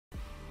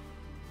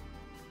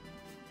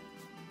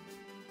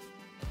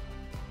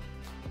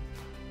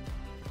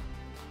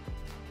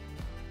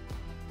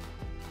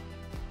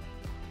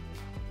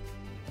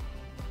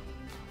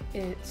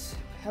It's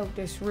helped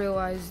us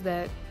realize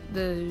that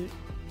the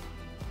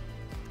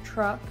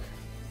truck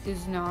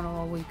is not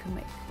all we can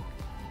make.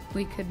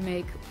 We could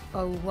make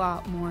a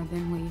lot more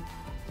than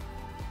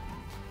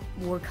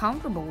we were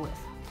comfortable with.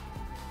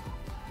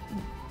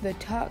 The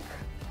TUC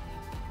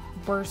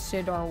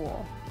bursted our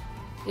wall.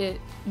 It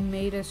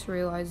made us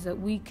realize that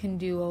we can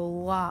do a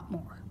lot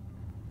more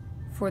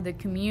for the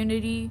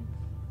community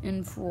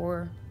and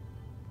for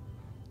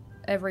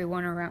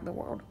everyone around the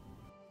world.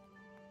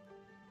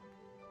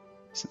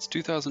 Since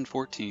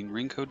 2014,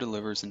 Ringco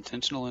delivers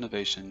intentional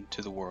innovation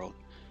to the world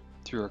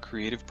through our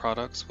creative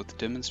products with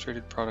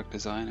demonstrated product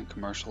design and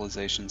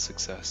commercialization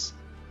success.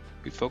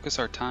 We focus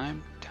our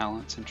time,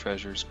 talents, and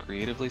treasures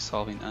creatively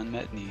solving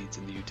unmet needs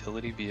in the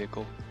utility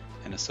vehicle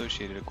and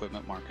associated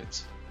equipment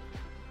markets.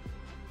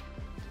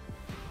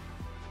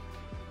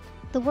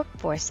 The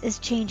workforce is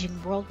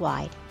changing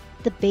worldwide.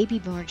 The baby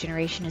boomer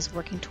generation is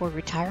working toward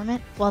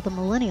retirement, while the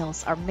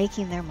millennials are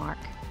making their mark.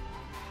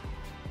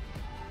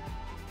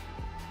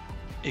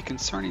 A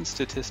concerning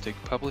statistic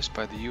published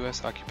by the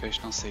U.S.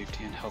 Occupational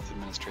Safety and Health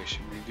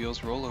Administration reveals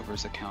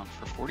rollovers account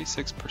for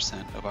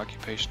 46% of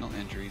occupational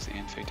injuries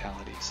and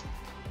fatalities.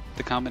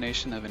 The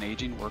combination of an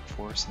aging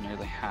workforce and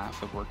nearly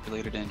half of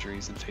work-related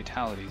injuries and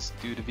fatalities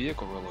due to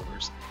vehicle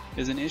rollovers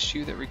is an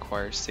issue that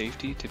requires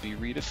safety to be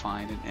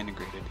redefined and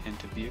integrated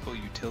into vehicle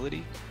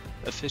utility,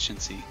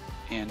 efficiency,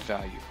 and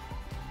value.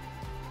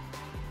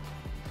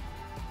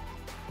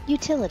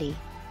 Utility,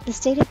 the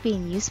state of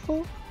being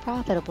useful,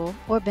 profitable,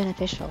 or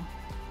beneficial.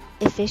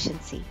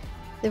 Efficiency,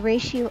 the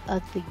ratio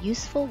of the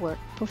useful work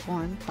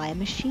performed by a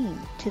machine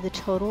to the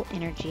total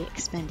energy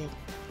expended.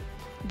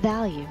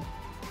 Value,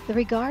 the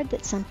regard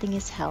that something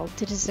is held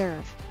to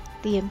deserve,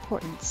 the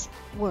importance,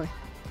 worth,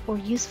 or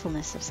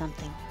usefulness of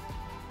something.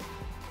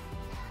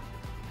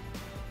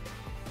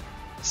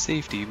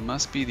 Safety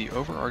must be the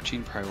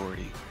overarching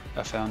priority,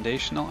 a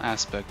foundational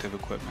aspect of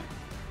equipment.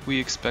 We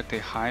expect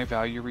a high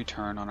value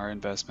return on our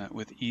investment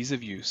with ease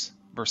of use,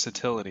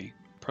 versatility,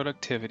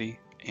 productivity,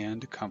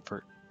 and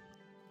comfort.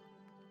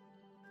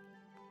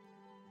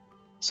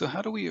 So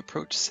how do we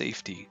approach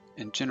safety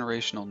and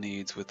generational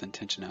needs with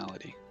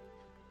intentionality?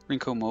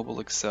 Ringco Mobile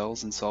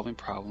excels in solving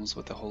problems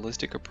with a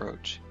holistic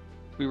approach.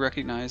 We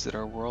recognize that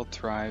our world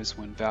thrives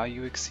when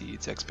value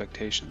exceeds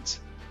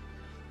expectations.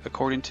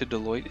 According to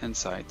Deloitte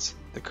Insights,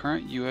 the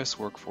current U.S.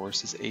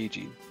 workforce is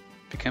aging,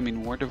 becoming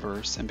more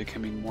diverse and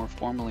becoming more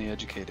formally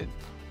educated,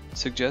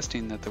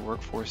 suggesting that the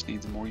workforce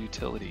needs more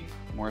utility,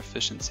 more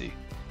efficiency,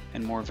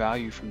 and more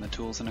value from the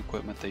tools and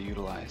equipment they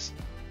utilize.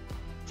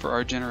 For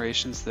our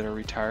generations that are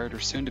retired or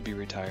soon to be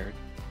retired,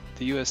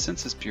 the U.S.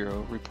 Census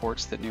Bureau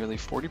reports that nearly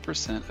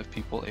 40% of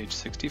people aged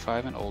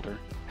 65 and older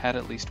had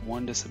at least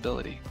one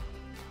disability.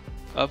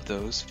 Of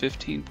those,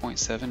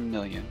 15.7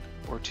 million,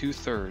 or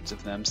 2/3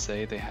 of them,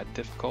 say they had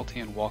difficulty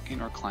in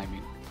walking or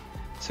climbing,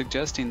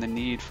 suggesting the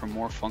need for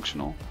more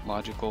functional,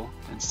 logical,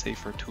 and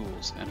safer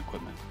tools and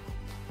equipment.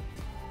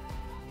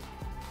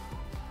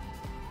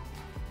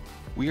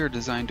 We are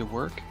designed to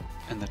work,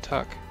 and the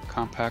TUC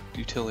compact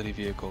utility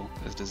vehicle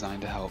is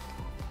designed to help.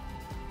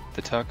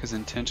 The TUC is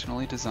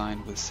intentionally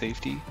designed with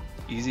safety,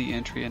 easy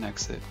entry and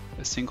exit,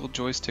 a single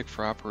joystick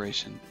for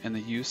operation, and the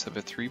use of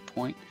a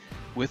 3-point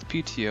with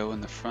PTO in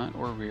the front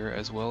or rear,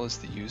 as well as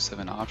the use of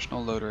an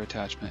optional loader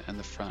attachment in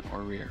the front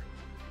or rear.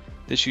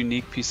 This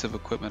unique piece of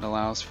equipment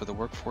allows for the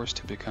workforce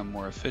to become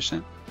more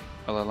efficient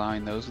while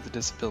allowing those with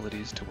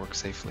disabilities to work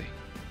safely.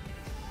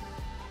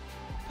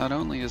 Not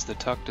only is the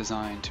TUC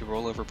designed to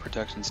rollover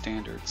protection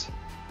standards,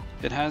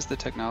 it has the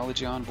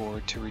technology on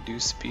board to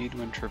reduce speed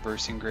when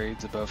traversing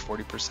grades above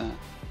 40%.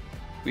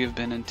 We have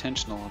been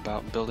intentional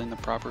about building the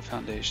proper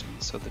foundation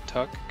so the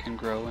TUC can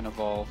grow and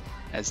evolve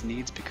as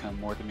needs become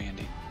more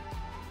demanding.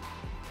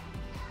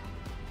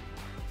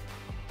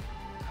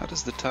 How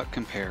does the TUC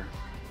compare?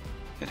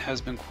 It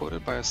has been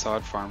quoted by a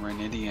sod farmer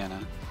in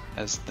Indiana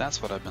as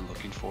 "that's what I've been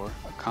looking for,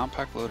 a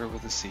compact loader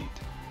with a seat."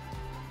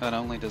 Not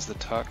only does the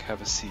TUC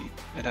have a seat,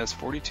 it has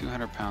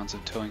 4,200 pounds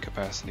of towing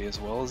capacity as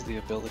well as the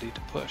ability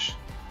to push.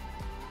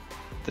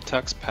 The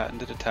TUC's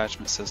patented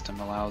attachment system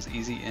allows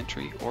easy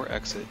entry or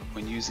exit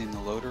when using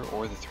the loader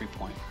or the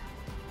 3-point.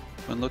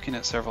 When looking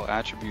at several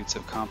attributes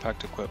of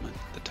compact equipment,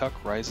 the TUC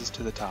rises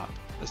to the top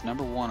as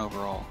number 1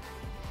 overall.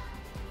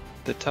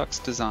 The TUC's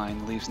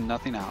design leaves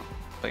nothing out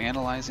by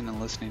analyzing and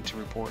listening to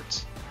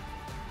reports.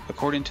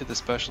 According to the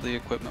Specialty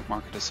Equipment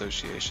Market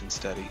Association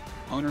study,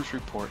 owners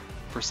report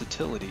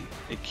versatility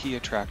a key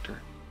attractor,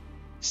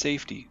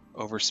 safety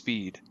over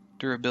speed,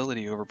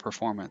 durability over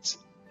performance,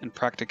 and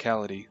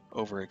practicality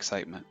over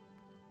excitement.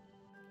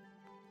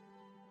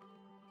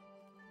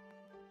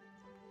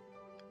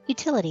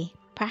 Utility,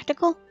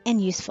 practical and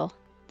useful.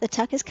 The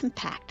TUC is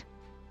compact,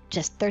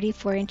 just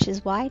 34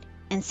 inches wide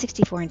and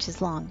 64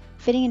 inches long,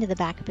 fitting into the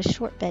back of a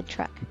short bed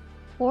truck.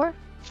 Or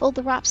fold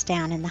the ROPS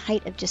down, and the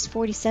height of just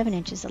 47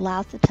 inches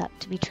allows the TUC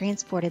to be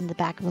transported in the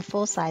back of a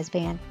full-size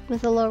van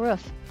with a low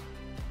roof.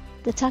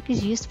 The TUC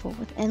is useful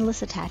with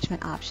endless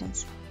attachment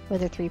options,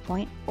 whether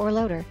 3-point or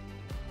loader.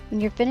 When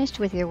you're finished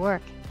with your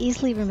work,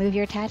 easily remove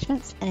your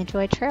attachments and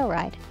enjoy a trail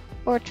ride.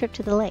 or a trip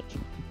to the lake.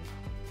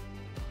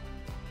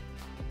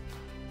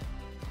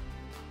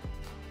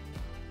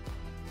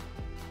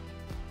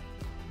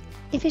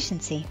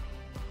 Efficiency,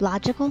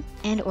 logical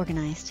and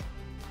organized.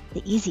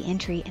 The easy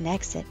entry and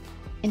exit,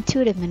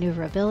 intuitive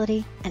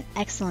maneuverability, and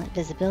excellent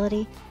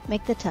visibility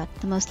make the TUC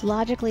the most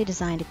logically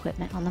designed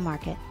equipment on the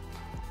market,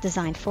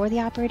 designed for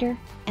the operator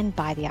and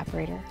by the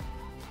operator.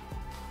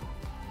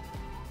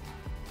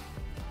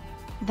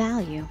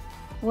 Value,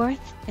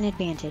 worth, and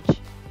advantage.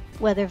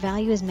 Whether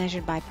value is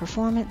measured by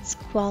performance,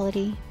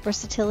 quality,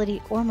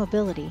 versatility, or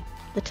mobility,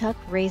 the TUC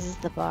raises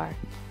the bar.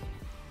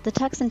 The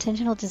TUC's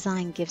intentional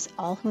design gives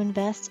all who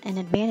invest an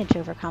advantage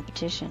over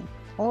competition,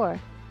 or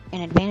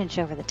an advantage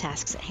over the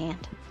tasks at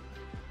hand.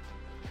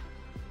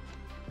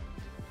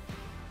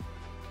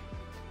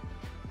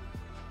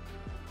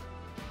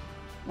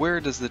 Where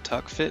does the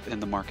TUC fit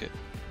in the market?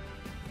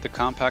 The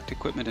compact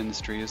equipment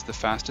industry is the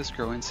fastest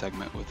growing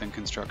segment within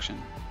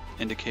construction.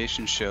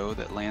 Indications show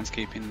that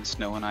landscaping and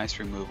snow and ice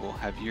removal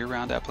have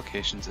year-round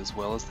applications as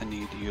well as the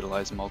need to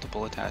utilize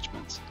multiple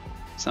attachments,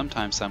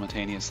 sometimes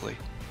simultaneously,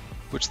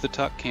 which the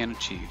TUC can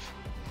achieve.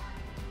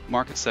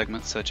 Market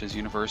segments such as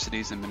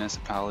universities and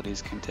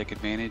municipalities can take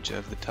advantage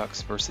of the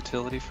TUC's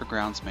versatility for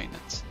grounds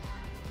maintenance.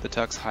 The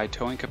TUC's high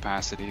towing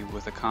capacity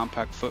with a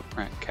compact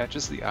footprint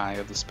catches the eye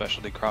of the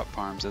specialty crop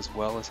farms as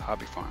well as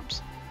hobby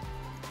farms.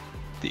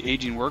 The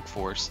aging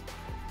workforce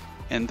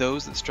and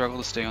those that struggle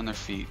to stay on their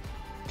feet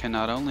can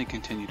not only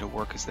continue to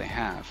work as they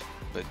have,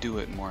 but do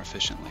it more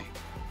efficiently.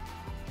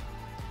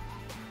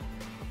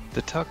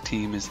 The TUC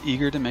team is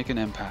eager to make an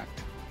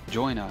impact.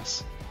 Join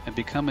us and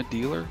become a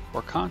dealer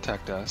or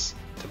contact us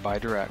to buy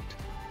direct.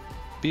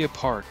 Be a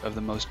part of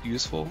the most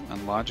useful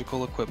and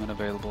logical equipment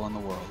available in the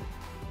world.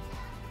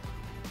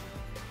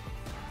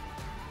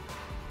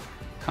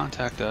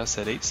 Contact us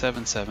at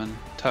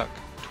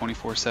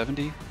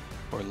 877-TUC-2470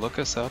 or look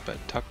us up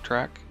at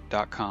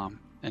tuctrack.com.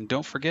 And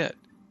don't forget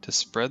to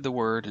spread the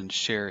word and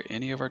share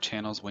any of our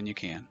channels when you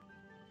can.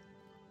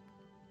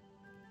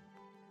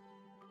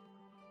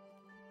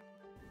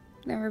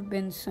 There have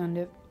been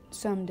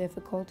some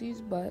difficulties,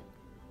 but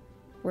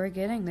we're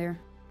getting there.